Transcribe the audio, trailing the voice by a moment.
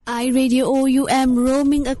iRadio OUM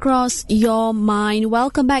roaming across your mind.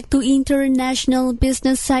 Welcome back to International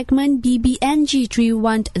Business Segment BBNG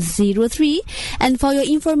 3103. And for your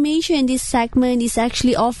information, this segment is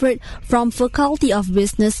actually offered from Faculty of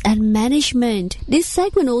Business and Management. This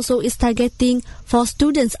segment also is targeting for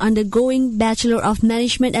students undergoing Bachelor of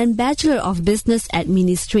Management and Bachelor of Business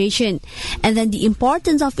Administration. And then the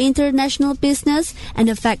importance of international business and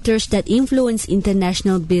the factors that influence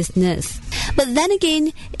international business. But then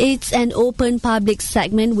again, it's an open public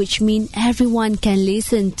segment, which means everyone can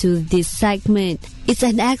listen to this segment. It's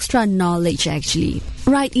an extra knowledge actually.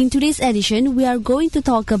 Right, in today's edition, we are going to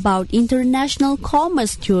talk about international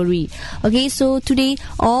commerce theory. Okay, so today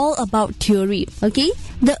all about theory. Okay,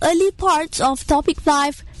 the early parts of topic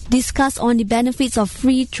 5 discuss on the benefits of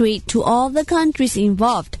free trade to all the countries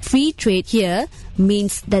involved. Free trade here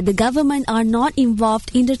means that the government are not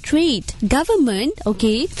involved in the trade. Government,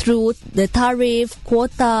 okay, through the tariff,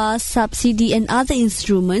 quota, subsidy and other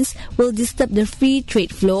instruments will disturb the free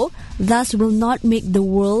trade flow, thus will not make the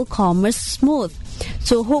world commerce smooth.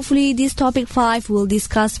 So hopefully this topic 5 will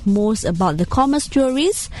discuss most about the commerce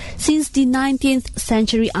theories since the 19th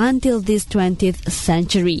century until this 20th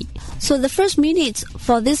century. So the first minutes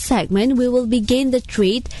for this segment, we will begin the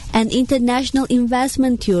trade and international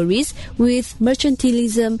investment theories with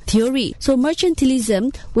mercantilism theory. So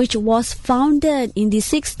mercantilism, which was founded in the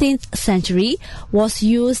 16th century, was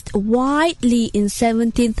used widely in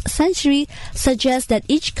 17th century, suggests that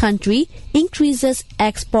each country increases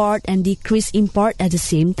export and decrease import at the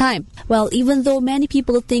same time. Well, even though many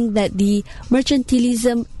people think that the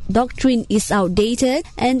mercantilism doctrine is outdated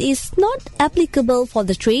and is not applicable for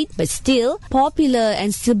the trade, but still popular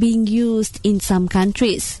and still being used in some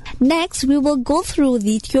countries. Next, we will go through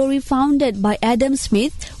the theory founded by Adam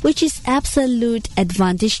Smith, which is absolute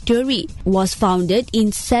advantage theory. Was founded in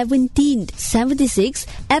 1776.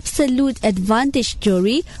 Absolute advantage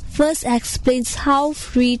theory first explains how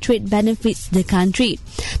free trade benefits the country.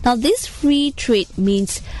 Now, this free trade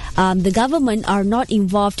means the government are not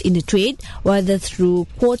involved in the trade, whether through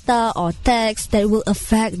quota or tax that will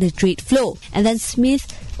affect the trade flow. And then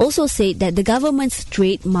Smith also said that the government's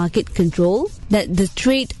trade market control, that the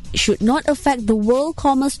trade should not affect the world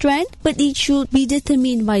commerce trend, but it should be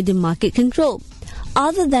determined by the market control.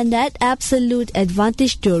 Other than that, absolute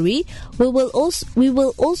advantage theory, we will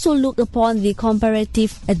also look upon the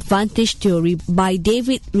comparative advantage theory by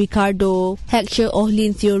David Ricardo,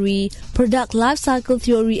 Heckscher-Ohlin theory, product life cycle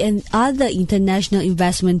theory, and other international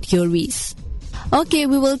investment theories. Okay,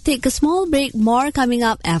 we will take a small break. More coming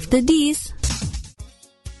up after this.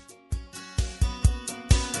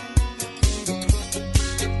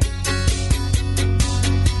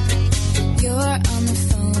 You're on the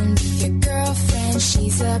phone with your girlfriend.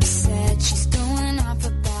 She's upset. She's going off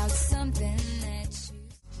about something that you...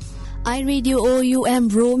 iRadio OUM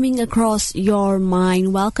roaming across your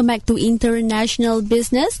mind. Welcome back to International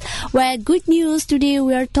Business, where good news today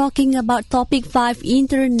we are talking about topic 5,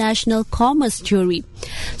 international commerce theory.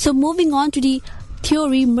 So moving on to the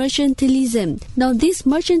theory mercantilism. Now this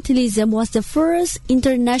mercantilism was the first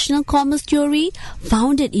international commerce theory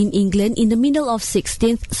founded in England in the middle of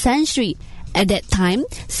 16th century. At that time,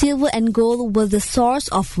 silver and gold were the source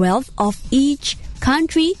of wealth of each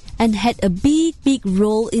country and had a big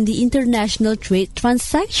role in the international trade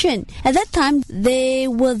transaction. At that time, they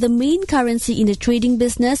were the main currency in the trading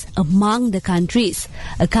business among the countries.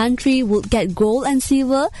 A country would get gold and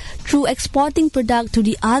silver through exporting product to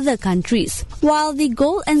the other countries, while the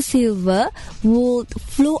gold and silver would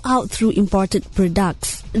flow out through imported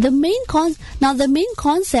products. The main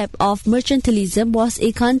concept of mercantilism was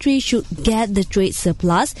a country should get the trade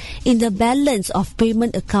surplus in the balance of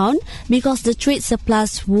payment account, because the trade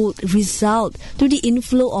surplus would result to the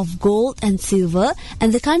inflow of gold and silver,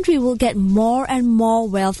 and the country will get more and more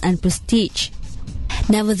wealth and prestige.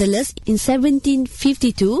 Nevertheless, in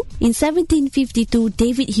 1752,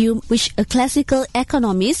 David Hume, which a classical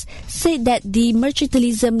economist, said that the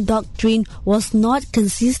mercantilism doctrine was not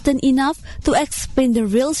consistent enough to explain the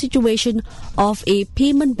real situation of a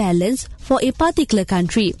payment balance for a particular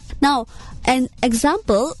country. Now, an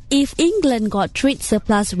example, if England got trade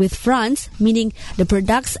surplus with France, meaning the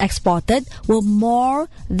products exported were more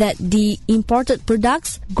than the imported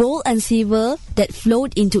products, gold and silver that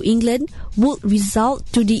flowed into England would result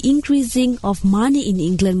to the increasing of money in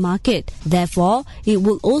England market. Therefore, it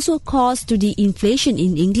will also cause to the inflation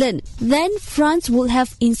in England. Then France will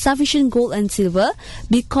have insufficient gold and silver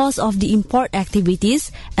because of the import activities,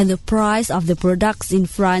 and the price of the products in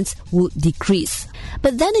France would decrease.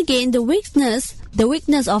 But then again, the weakness The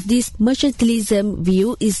weakness of this mercantilism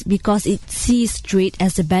view is because it sees trade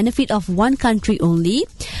as the benefit of one country only,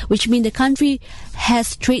 which means the country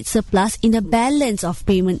has trade surplus in a balance of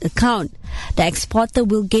payment account. The exporter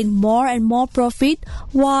will gain more and more profit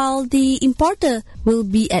while the importer will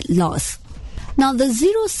be at loss. Now, the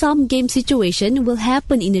zero-sum game situation will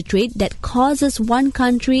happen in a trade that causes one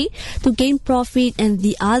country to gain profit and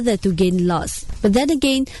the other to gain loss. But then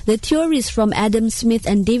again, the theories from Adam Smith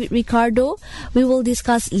and David Ricardo, we will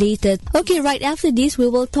discuss later. Okay, right after this, we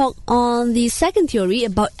will talk on the second theory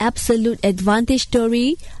about absolute advantage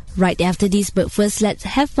theory. Right after this, but first let's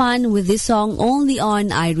have fun with this song only on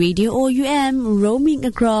iRadio OUM, roaming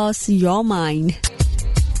across your mind.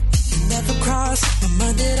 Never crossed my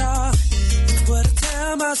mind at all. It's what I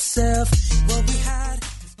tell myself. What we had.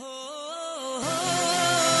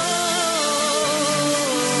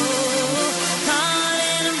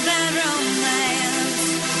 Calling a bad romance.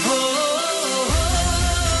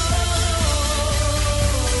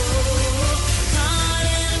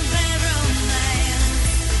 Calling a bad romance.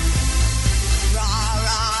 Rah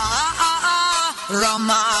rah,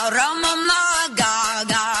 Roma, Roma, ma, ga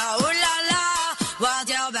ga, ooh la la.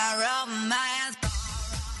 What's your bad romance?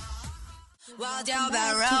 What's your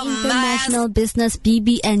bad romance? International Business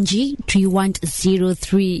BBNG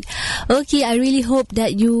 3103. Okay, I really hope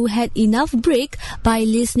that you had enough break by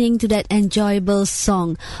listening to that enjoyable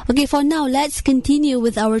song. Okay, for now, let's continue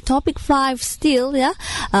with our topic 5 still,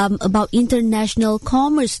 about international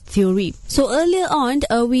commerce theory. So earlier on,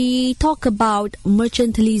 we talked about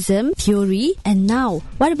mercantilism theory, and now,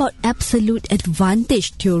 what about absolute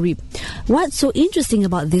advantage theory? What's so interesting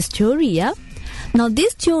about this theory, Now,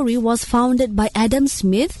 this theory was founded by Adam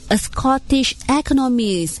Smith, a Scottish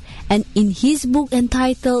economist, and in his book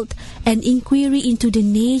entitled An Inquiry into the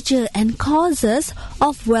Nature and Causes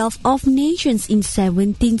of Wealth of Nations in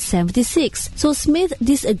 1776. So Smith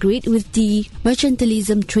disagreed with the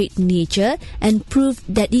mercantilism trade nature and proved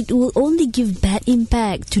that it will only give bad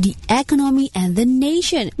impact to the economy and the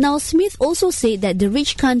nation. Now, Smith also said that the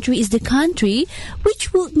rich country is the country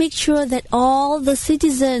which will make sure that all the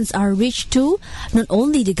citizens are rich too, not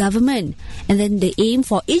only the government. And then the aim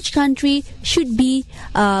for each country should be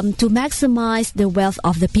to maximize the wealth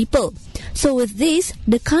of the people. So with this,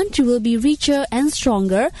 the country will be richer and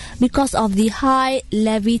stronger because of the high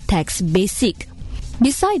levy tax basic.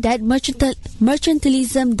 Besides that,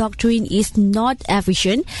 mercantilism doctrine is not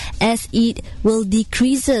efficient as it will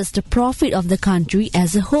decreases the profit of the country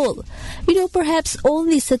as a whole. Perhaps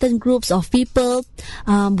only certain groups of people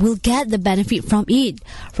will get the benefit from it.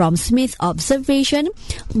 From Smith's observation,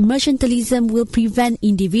 mercantilism will prevent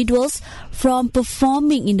individuals from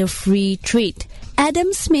performing in the free trade.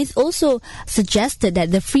 Adam Smith also suggested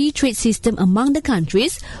that the free trade system among the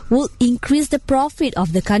countries will increase the profit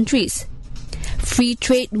of the countries. Free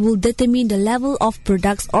trade will determine the level of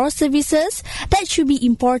products or services that should be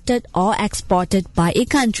imported or exported by a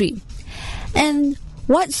country. And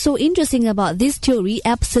what's so interesting about this theory,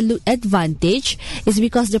 absolute advantage, is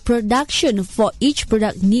because the production for each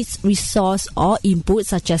product needs resource or input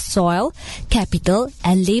such as soil, capital,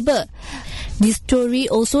 and labor. This theory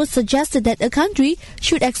also suggested that a country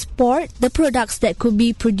should export the products that could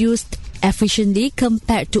be produced efficiently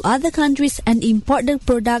compared to other countries and import the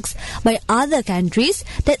products by other countries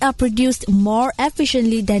that are produced more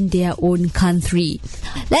efficiently than their own country.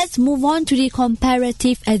 Let's move on to the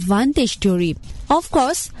comparative advantage theory. Of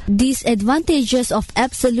course, disadvantages of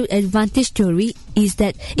absolute advantage theory is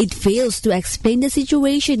that it fails to explain the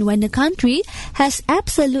situation when a country has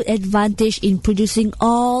absolute advantage in producing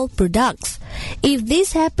all products. If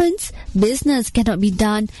this happens, business cannot be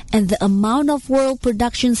done and the amount of world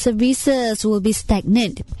production services will be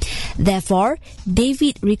stagnant. Therefore,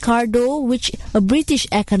 David Ricardo, which a British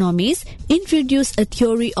economist, introduced a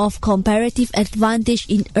theory of comparative advantage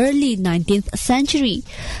in early 19th century.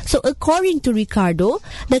 So according to Ricardo,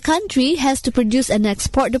 the country has to produce and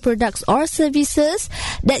export the products or services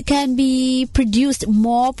that can be produced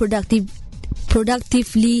more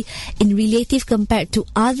productively in relative compared to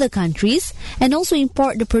other countries, and also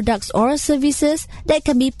import the products or services that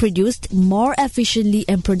can be produced more efficiently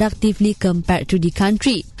and productively compared to the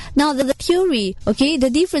country. Now, the theory, the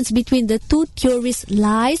difference between the two theories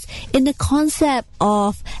lies in the concept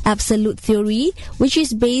of absolute theory, which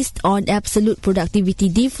is based on absolute productivity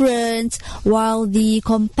difference, while the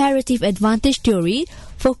comparative advantage theory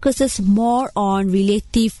focuses more on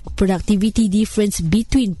relative productivity difference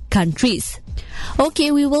between countries.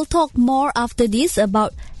 Okay, we will talk more after this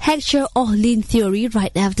about Heckscher-Ohlin theory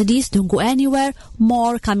right after this. Don't go anywhere.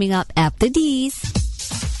 More coming up after this.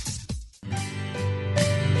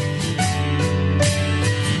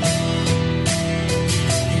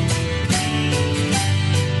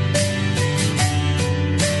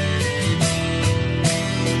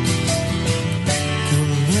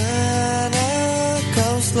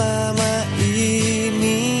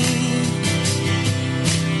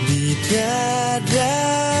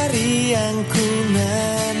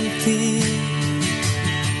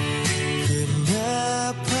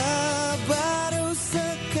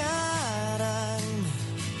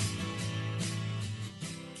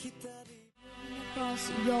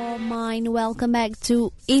 mind, welcome back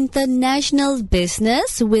to International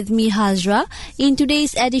Business with me, Hazra. In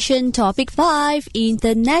today's edition, Topic 5,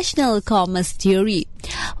 International Commerce Theory.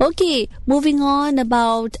 Okay, moving on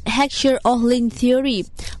about Heckscher-Ohlin theory.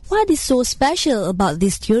 What is so special about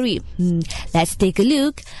this theory? Let's take a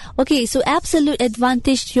look. Okay, so absolute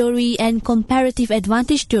advantage theory and comparative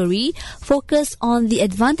advantage theory focus on the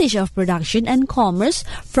advantage of production and commerce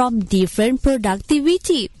from different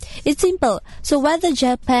productivity. It's simple. So whether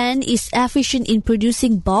Japan is efficient in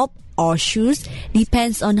producing bulk or shoes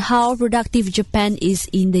depends on how productive Japan is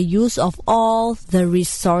in the use of all the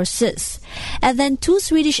resources. And then two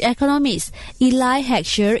Swedish economists, Eli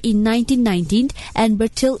Heckscher in 1919 and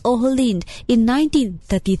Bertil Ohlin in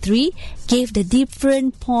 1933, gave the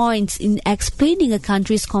different points in explaining a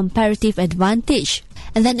country's comparative advantage.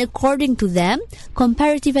 And then according to them,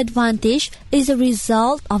 comparative advantage is a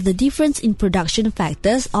result of the difference in production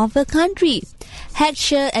factors of a country.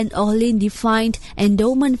 Heckscher and Ohlin defined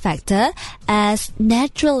endowment factor as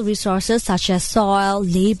natural resources such as soil,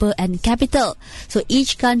 labor, and capital. So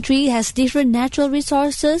each country has different natural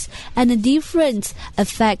resources and the difference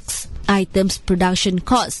affects items' production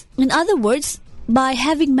costs. In other words, by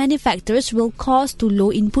having many factors will cause to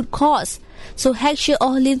low input costs. So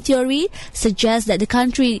Heckscher-Ohlin theory suggests that the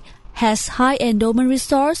country has high endowment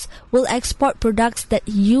resource will export products that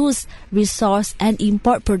use resource and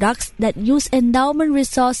import products that use endowment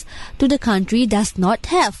resource to the country does not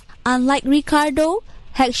have. Unlike Ricardo,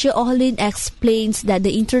 Heckscher-Ohlin explains that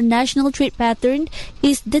the international trade pattern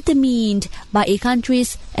is determined by a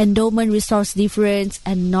country's endowment resource difference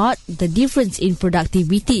and not the difference in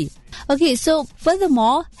productivity. Okay, so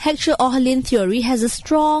furthermore, Heckscher-Ohlin theory has a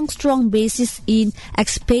strong basis in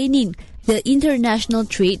explaining the international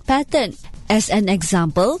trade pattern. As an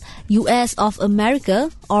example, US of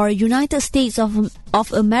America or United States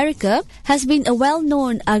of America has been a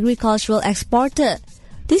well-known agricultural exporter.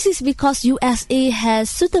 This is because USA has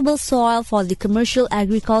suitable soil for the commercial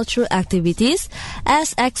agricultural activities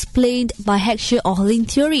as explained by Heckscher-Ohlin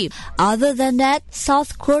theory. Other than that,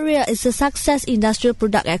 South Korea is a success industrial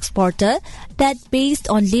product exporter that based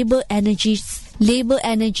on labor energy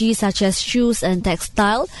such as shoes and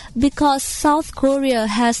textile because South Korea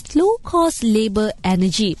has low-cost labor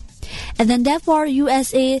energy. And then therefore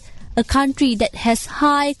USA, a country that has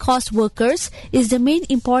high-cost workers, is the main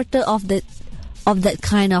importer of that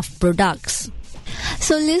kind of products.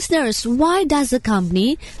 So listeners, why does a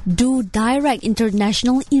company do direct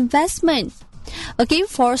international investment? Okay,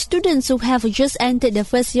 for students who have just entered the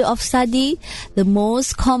first year of study, the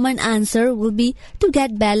most common answer will be to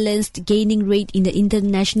get balanced gaining rate in the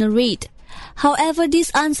international rate. However, this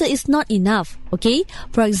answer is not enough, okay?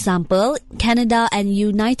 For example, Canada and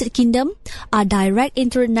United Kingdom are direct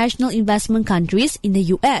international investment countries in the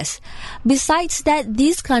US. Besides that,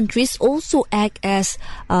 these countries also act as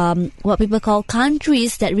what people call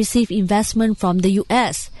countries that receive investment from the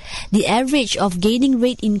US. The average of gaining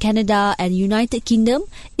rate in Canada and United Kingdom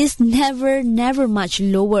is never much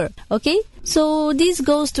lower, okay? So this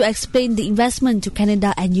goes to explain the investment to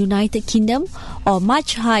Canada and United Kingdom are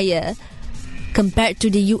much higher compared to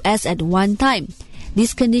the US at one time.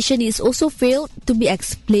 This condition is also failed to be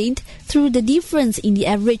explained through the difference in the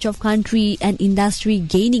average of country and industry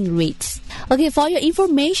gaining rates. Okay, for your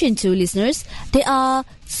information too, listeners, there are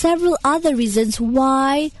several other reasons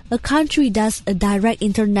why a country does a direct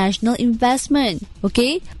international investment.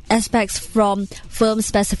 Okay, aspects from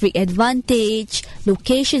firm-specific advantage,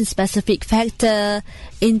 location-specific factor,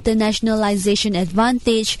 internationalization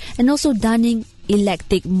advantage, and also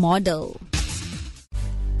Dunning-Electric model.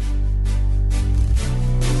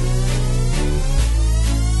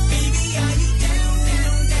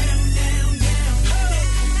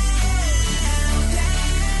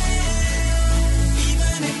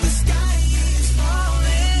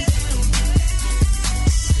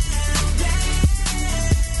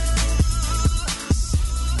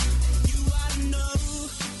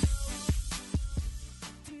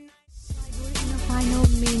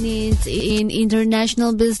 In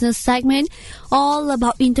International Business segment, all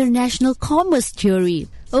about international commerce theory.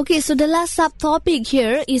 Okay, so the last subtopic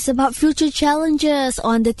here is about future challenges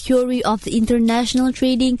on the theory of the international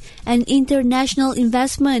trading and international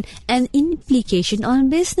investment and implication on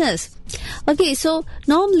business. Okay, so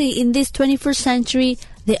normally in this 21st century,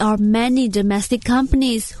 there are many domestic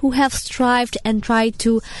companies who have strived and tried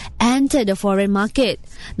to enter the foreign market.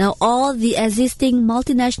 Now, all the existing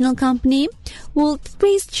multinational company will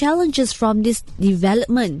face challenges from this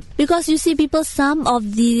development. Because you see, people, some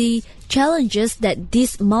of the challenges that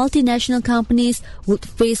these multinational companies would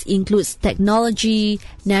face includes technology,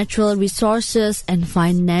 natural resources, and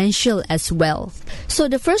financial as well. So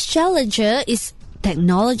the first challenger is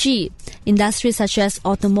technology. Industries such as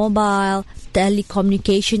automobile,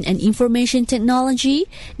 telecommunication, and information technology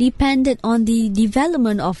depended on the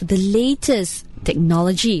development of the latest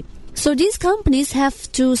technology. So these companies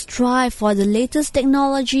have to strive for the latest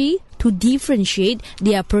technology to differentiate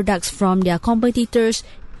their products from their competitors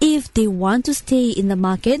if they want to stay in the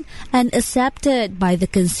market and accepted by the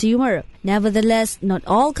consumer. Nevertheless, not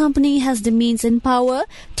all company has the means and power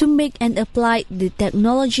to make and apply the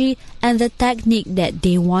technology and the technique that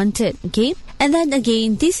they wanted, okay? And then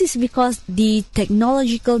again, this is because the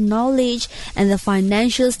technological knowledge and the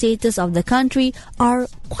financial status of the country are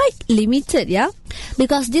quite limited, yeah?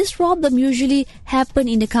 Because this problem usually happen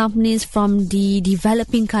in the companies from the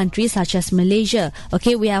developing countries such as Malaysia.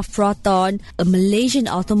 Okay, we have Proton, a Malaysian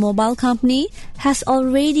automobile company, has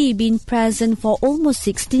already been present for almost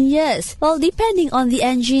 16 years. Well, depending on the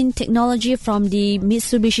engine technology from the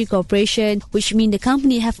Mitsubishi Corporation, which means the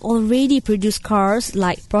company have already produced cars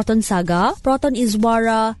like Proton Saga, Proton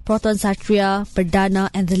Iswara, Proton Satria, Perdana,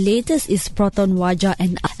 and the latest is Proton Wajah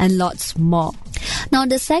and lots more. Now,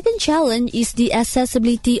 the second challenge is the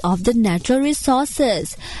accessibility of the natural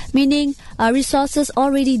resources, meaning resources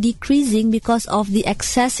already decreasing because of the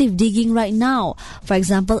excessive digging right now. For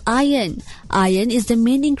example, iron. Iron is the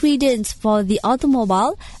main ingredient for the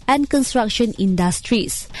automobile and construction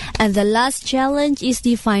industries. And the last challenge is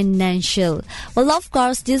the financial. Well, of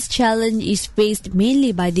course, this challenge is faced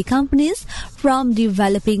mainly by the companies from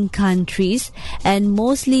developing countries, and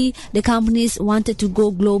mostly the companies wanted to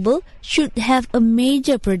go global should have a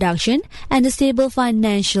major production and a stable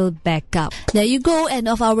financial backup. There you go, end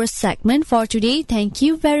of our segment for today. Thank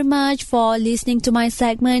you very much for listening to my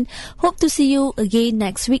segment. Hope to see you again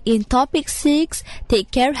next week in topic 6.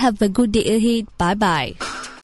 Take care. Have a good day ahead. Bye bye.